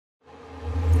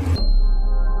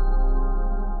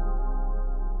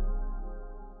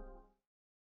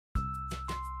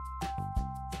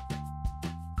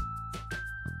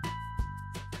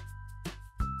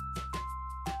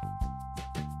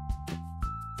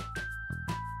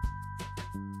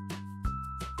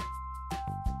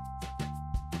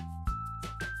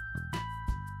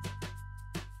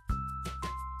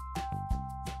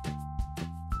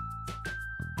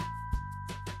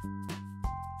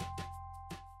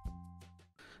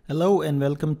Hello and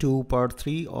welcome to part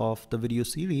 3 of the video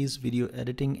series, Video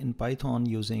Editing in Python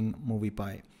using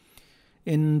MoviePy.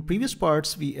 In previous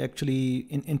parts,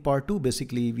 in part 2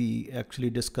 basically, we actually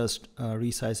discussed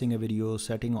resizing a video,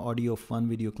 setting audio of one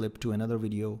video clip to another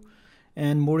video,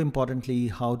 and more importantly,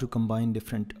 how to combine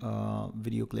different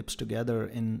video clips together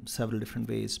in several different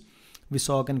ways. We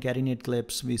saw concatenate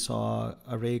clips, we saw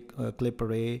clip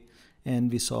array,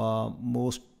 and we saw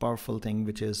most powerful thing,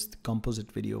 which is the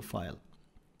composite video file.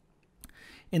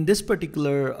 In this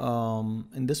particular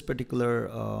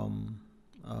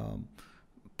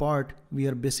part, we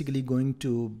are basically going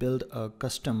to build a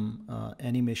custom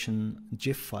animation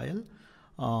GIF file,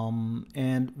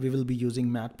 and we will be using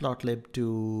matplotlib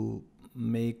to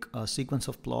make a sequence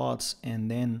of plots,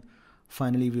 and then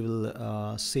finally we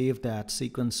will save that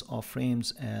sequence of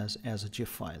frames as a GIF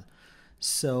file.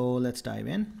 So let's dive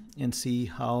in and see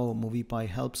how MoviePy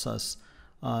helps us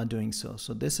doing so.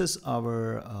 So this is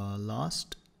our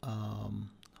last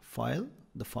file,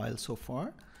 the file so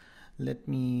far. Let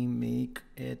me make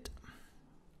it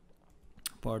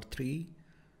part 3.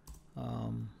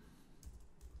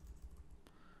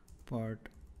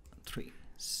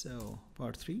 So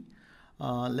part 3.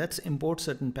 Let's import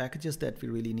certain packages that we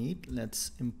really need. Let's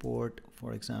import,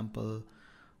 for example,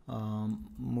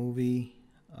 movie.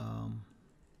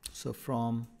 So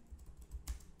from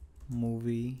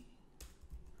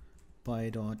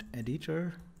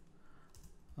MoviePy.editor,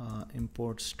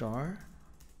 import star.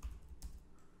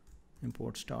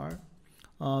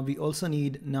 We also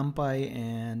need NumPy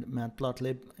and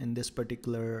matplotlib in this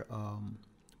particular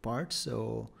part.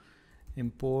 So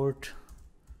import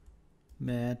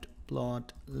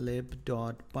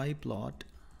matplotlib.pyplot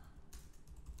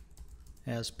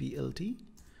as plt,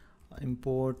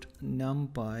 import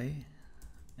NumPy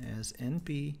as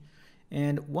np,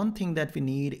 and one thing that we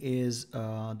need is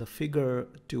the figure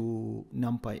to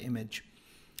NumPy image.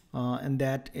 And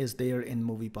that is there in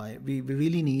MoviePy. We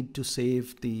really need to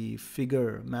save the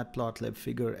figure, matplotlib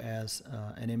figure, as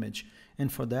an image.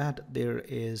 And for that, there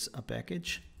is a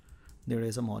package. There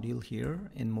is a module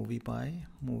here in MoviePy,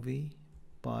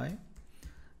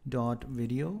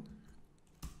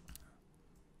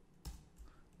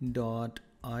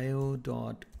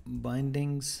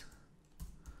 MoviePy.video.io.bindings.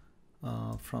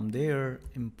 From there,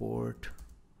 import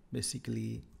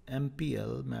basically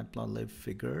mpl matplotlib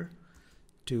figure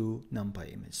to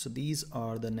NumPy image. So these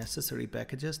are the necessary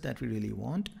packages that we really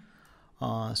want.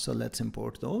 So let's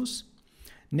import those.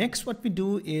 Next, what we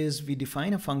do is we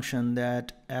define a function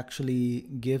that actually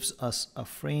gives us a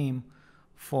frame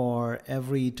for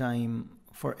every time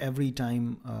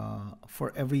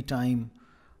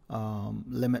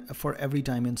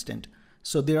instant.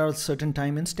 So there are certain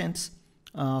time instants.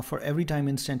 For every time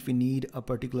instant, we need a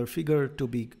particular figure to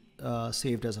be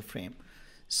saved as a frame.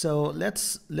 So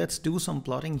let's do some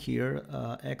plotting here.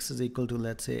 X is equal to,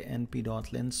 let's say,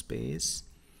 np.linspace.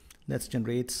 Let's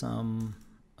generate some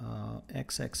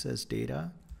x-axis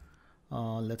data.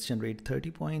 Let's generate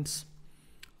 30 points.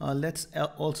 Let's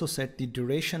also set the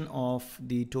duration of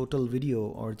the total video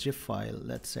or GIF file.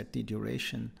 Let's set the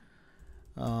duration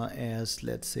as,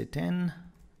 let's say, 10.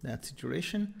 That's the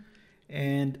duration.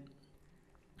 And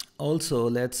also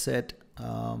let's set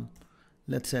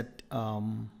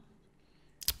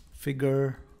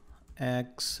figure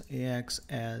ax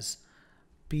as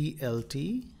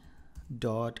plt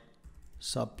dot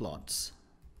subplots.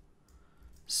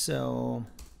 So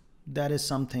that is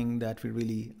something that we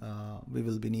really we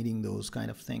will be needing those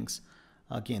kind of things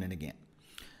again and again.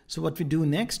 So what we do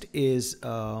next is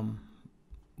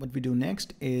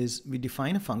we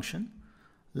define a function.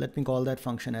 Let me call that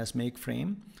function as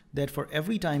makeFrame, that for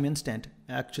every time instant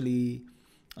actually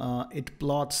it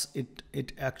plots,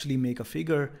 it actually make a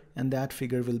figure, and that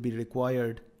figure will be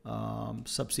required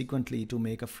subsequently to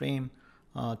make a frame,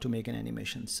 to make an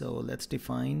animation. So let's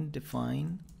define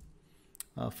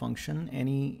a function,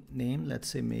 any name, let's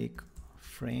say make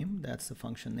frame, that's the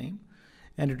function name,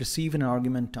 and receive an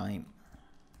argument time.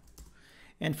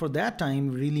 And for that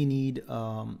time, we really need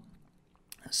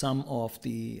some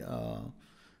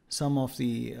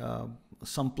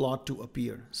plot to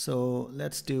appear. So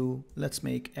let's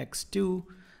make x2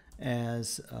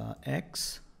 as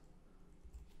x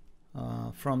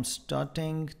from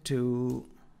starting to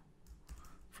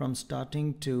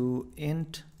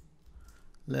int,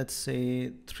 let's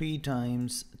say 3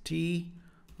 times t.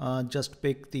 Just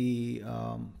pick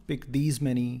these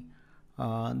many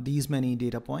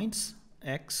data points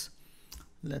x.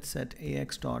 Let's set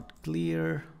ax dot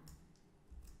clear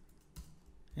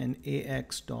and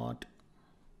ax dot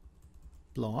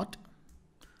plot.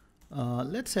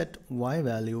 Let's set y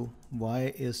value.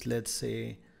 Y is, let's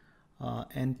say,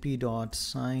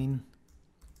 np.sine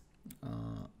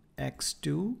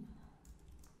x2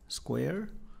 square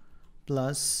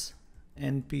plus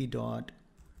np.sine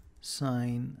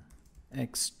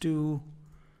x2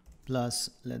 plus,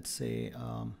 let's say,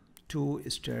 2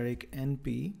 steric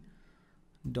np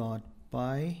dot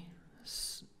pi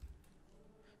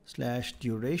slash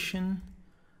duration,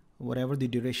 whatever the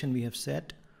duration we have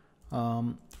set,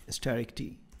 steric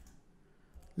t.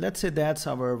 Let's say that's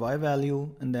our y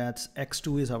value, and that's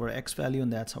x2 is our x value,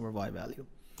 and that's our y value.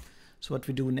 So what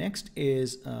we do next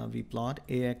is we plot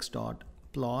ax dot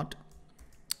plot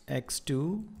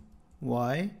x2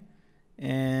 y,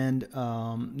 and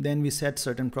then we set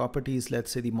certain properties.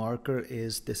 Let's say the marker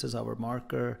is, this is our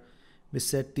marker. We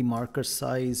set the marker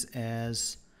size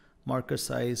as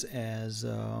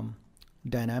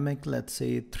dynamic, let's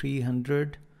say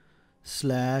 300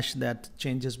 slash, that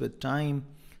changes with time.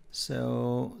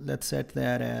 So let's set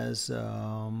that as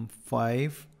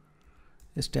 5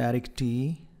 static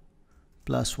t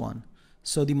plus 1.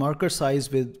 So the marker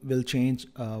size will change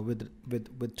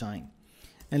with time.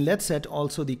 And let's set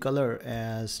also the color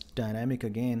as dynamic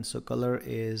again. So color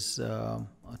is a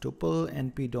tuple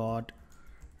np dot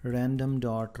random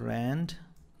dot rand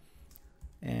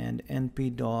and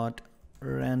np dot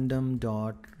random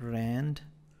dot rand,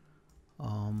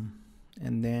 and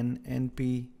then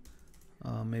np,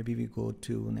 maybe we go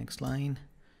to next line,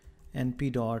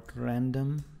 np dot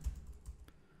random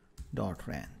dot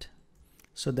rand.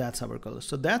 So that's our color.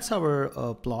 So that's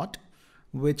our plot,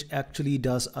 which actually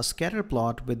does a scatter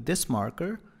plot with this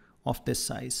marker of this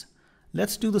size.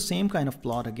 Let's do the same kind of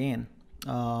plot again,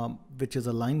 which is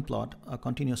a line plot, a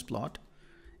continuous plot.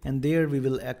 And there we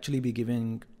will actually be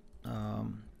giving,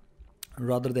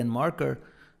 rather than marker,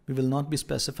 we will not be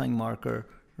specifying marker,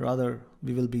 rather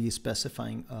we will be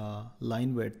specifying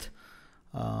line width,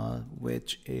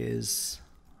 which is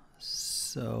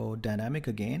so dynamic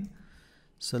again.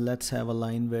 So let's have a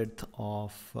line width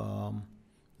of,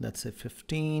 let's say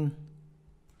 15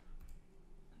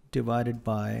 divided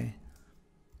by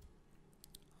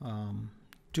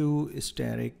 2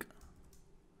 steric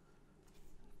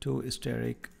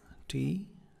t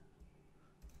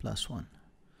plus 1.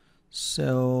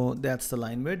 So that's the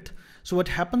line width. So what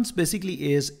happens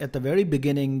basically is, at the very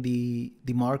beginning, the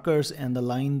markers and the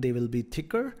line, they will be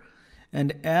thicker.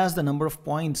 And as the number of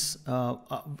points,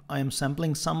 I am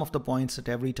sampling some of the points at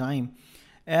every time.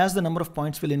 As the number of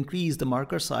points will increase, the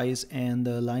marker size and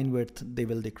the line width, they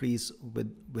will decrease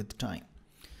with time.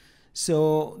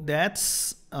 So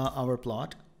that's our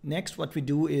plot. Next, what we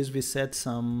do is we set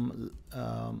some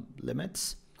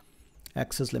limits,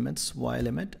 axis limits, y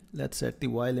limit. Let's set the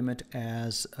y limit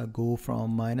as go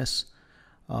from minus,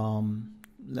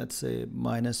 let's say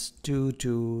 -2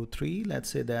 to 3. Let's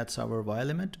say that's our y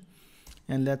limit.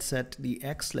 And let's set the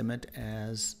x limit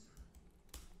as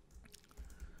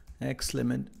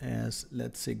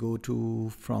let's say go to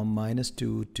from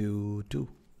 -2 to 2.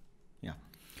 Yeah.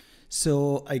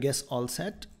 So I guess all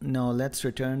set. Now let's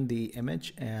return the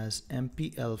image as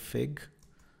mplfig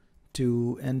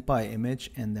to npy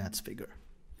image, and that's figure.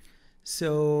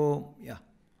 So yeah,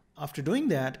 after doing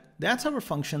that, that's our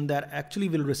function that actually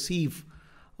will receive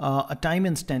a time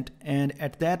instant, and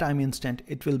at that time instant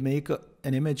it will make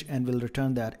an image and will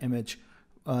return that image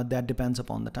that depends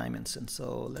upon the time instant.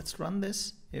 So let's run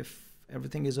this. If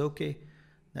everything is okay,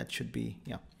 that should be,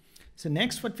 yeah. So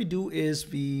next what we do is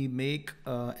we make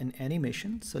an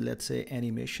animation. So let's say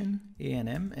animation,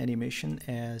 ANM, animation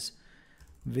as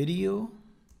video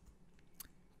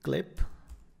clip.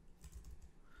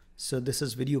 So this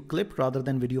is video clip rather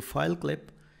than video file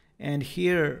clip. And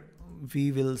here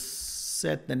we will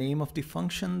set the name of the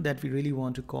function that we really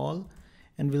want to call,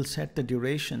 and we'll set the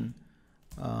duration.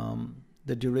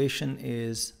 The duration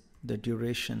is the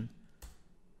duration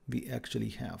we actually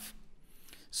have.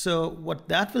 So what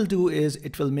that will do is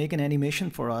it will make an animation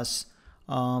for us.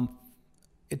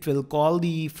 It will call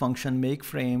the function make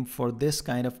frame for this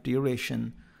kind of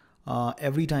duration.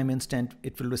 Every time instant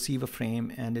it will receive a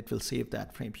frame, and it will save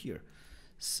that frame here.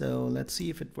 So let's see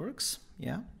if it works.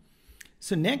 Yeah.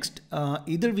 So next,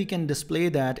 either we can display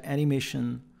that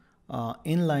animation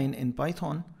inline in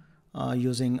Python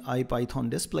using IPython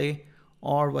display,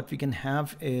 or what we can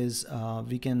have is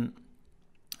we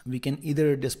can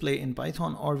either display in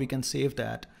Python, or we can save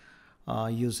that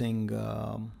using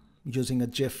a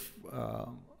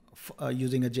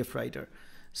GIF writer.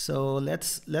 So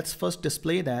let's first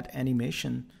display that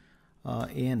animation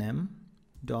anm.ipython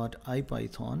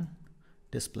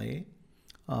display.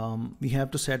 We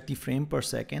have to set the frame per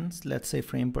seconds. Let's say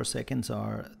frame per seconds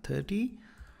are 30.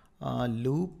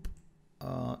 Loop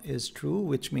is true,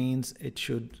 which means it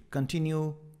should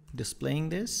continue displaying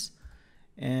this,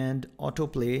 and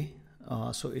autoplay,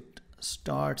 so it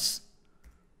starts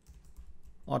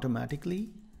automatically.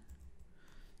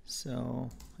 So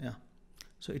yeah,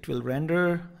 so it will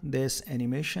render this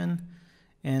animation,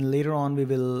 and later on we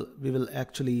will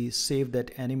actually save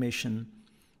that animation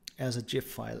as a GIF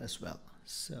file as well.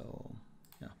 So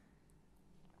yeah,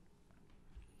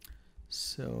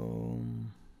 so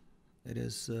it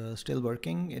is still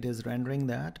working. It is rendering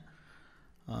that.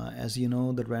 As you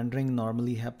know, the rendering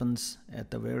normally happens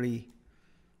at the very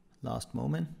last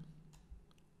moment.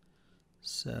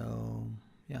 So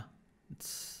yeah,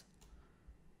 it's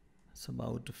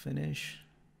about to finish.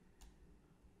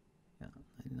 Yeah,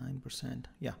 99%.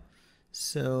 Yeah.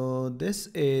 So this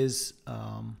is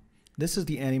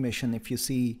the animation. If you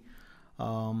see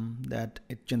that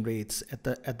it generates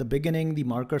at the beginning, the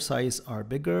marker size are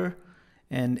bigger,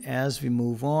 and as we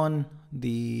move on,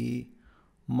 the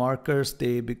markers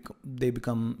they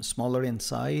become smaller in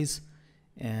size.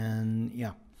 And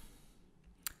yeah,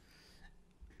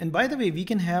 and by the way, we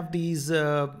can have these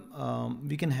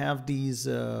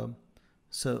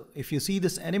so if you see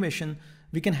this animation,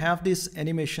 we can have this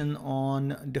animation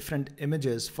on different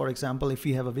images. For example, if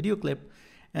we have a video clip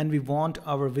and we want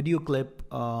our video clip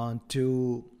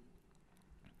to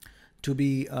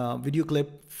be video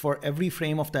clip for every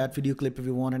frame of that video clip, if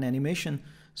we want an animation.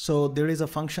 So there is a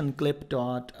function clip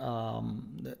dot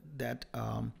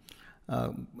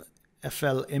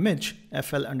fl image,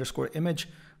 fl underscore image.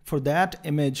 For that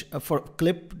image, for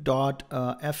clip dot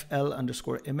fl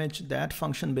underscore image, that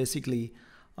function basically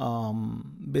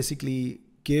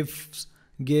gives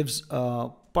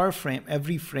per frame,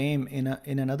 every frame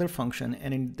in another function,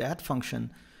 and in that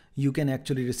function you can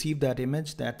actually receive that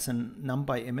image. That's a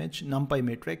NumPy image, NumPy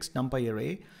matrix, NumPy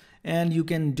array, and you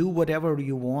can do whatever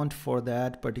you want for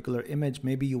that particular image.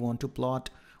 Maybe you want to plot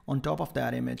on top of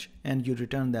that image, and you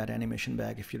return that animation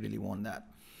back if you really want that.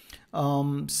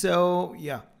 So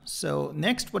yeah, so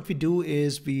next what we do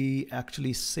is we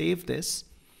actually save this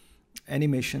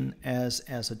animation as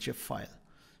a GIF file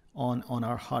on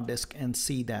our hard disk and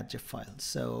see that GIF file.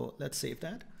 So let's save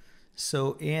that.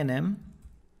 So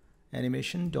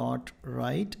animation dot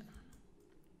write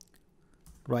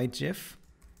GIF.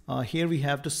 Here we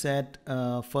have to set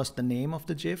first the name of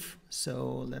the GIF.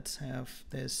 So let's have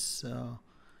this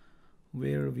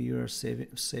where we are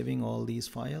saving all these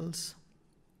files.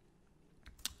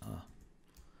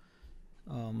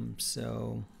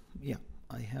 So yeah,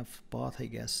 I have path, I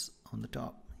guess, on the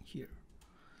top here.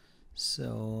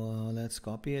 So let's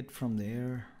copy it from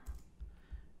there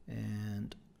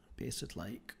and paste it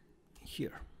like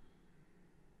here.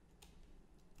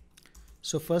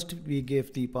 So first we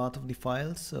give the path of the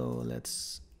file. So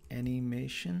let's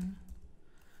animation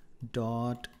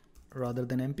dot, rather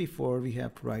than MP4, we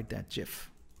have to write that GIF.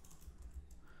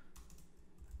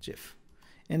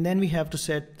 And then we have to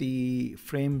set the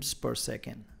frames per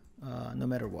second, no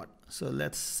matter what. So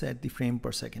let's set the frame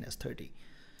per second as 30.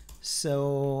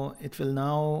 So it will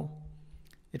now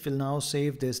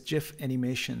save this GIF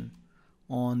animation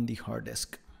on the hard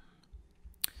disk.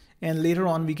 And later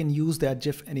on, we can use that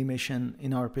GIF animation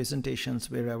in our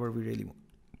presentations wherever we really want.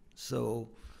 So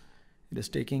it is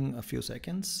taking a few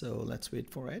seconds, so let's wait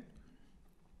for it.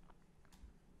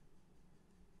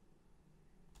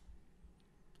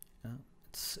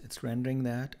 It's rendering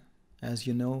that. As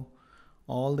you know,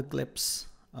 all the clips,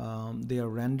 they are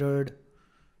rendered.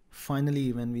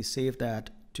 Finally, when we save that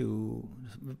to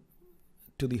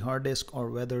the hard disk, or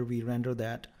whether we render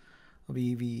that,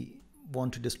 we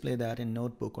want to display that in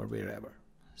Notebook or wherever.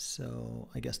 So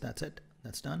I guess that's it.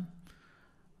 That's done.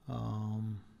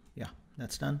 Yeah,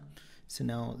 that's done. So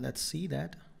now let's see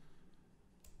that.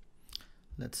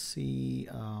 Let's see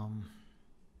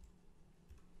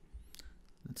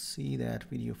that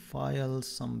video file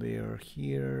somewhere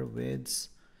here, widths,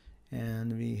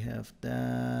 and we have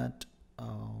that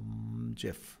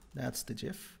GIF. That's the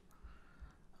GIF.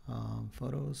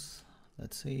 Photos.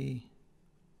 Let's see.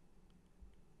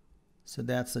 So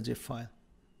that's the GIF file.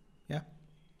 Yeah,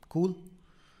 cool.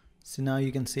 So now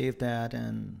you can save that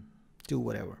and do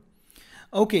whatever.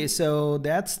 Okay, so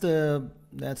that's about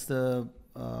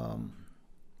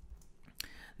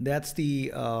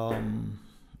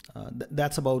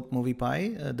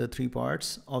MoviePy, the 3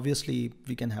 parts. Obviously,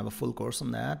 we can have a full course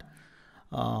on that.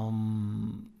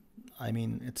 I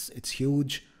mean, it's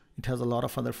huge. It has a lot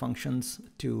of other functions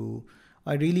too.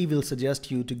 I really will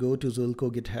suggest you to go to Zulco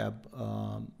GitHub,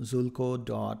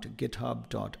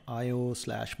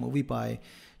 zulco.github.io/MoviePy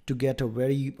to get a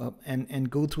very,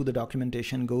 and go through the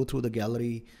documentation, go through the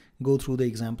gallery, go through the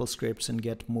example scripts, and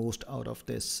get most out of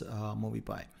this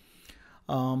MoviePy.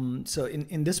 So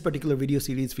in this particular video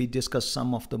series, we discussed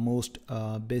some of the most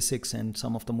basics and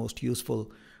some of the most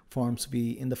useful forms.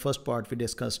 In the first part, we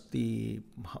discussed to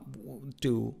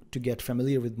get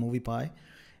familiar with MoviePy.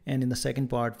 And in the second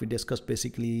part, we discussed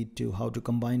basically how to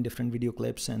combine different video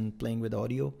clips and playing with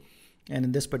audio. And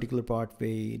in this particular part,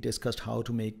 we discussed how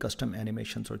to make custom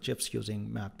animations or GIFs using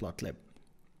Matplotlib.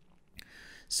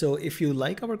 So if you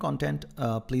like our content,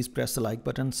 please press the like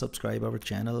button, subscribe our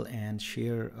channel, and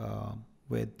share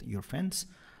with your friends.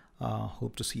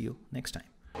 Hope to see you next time.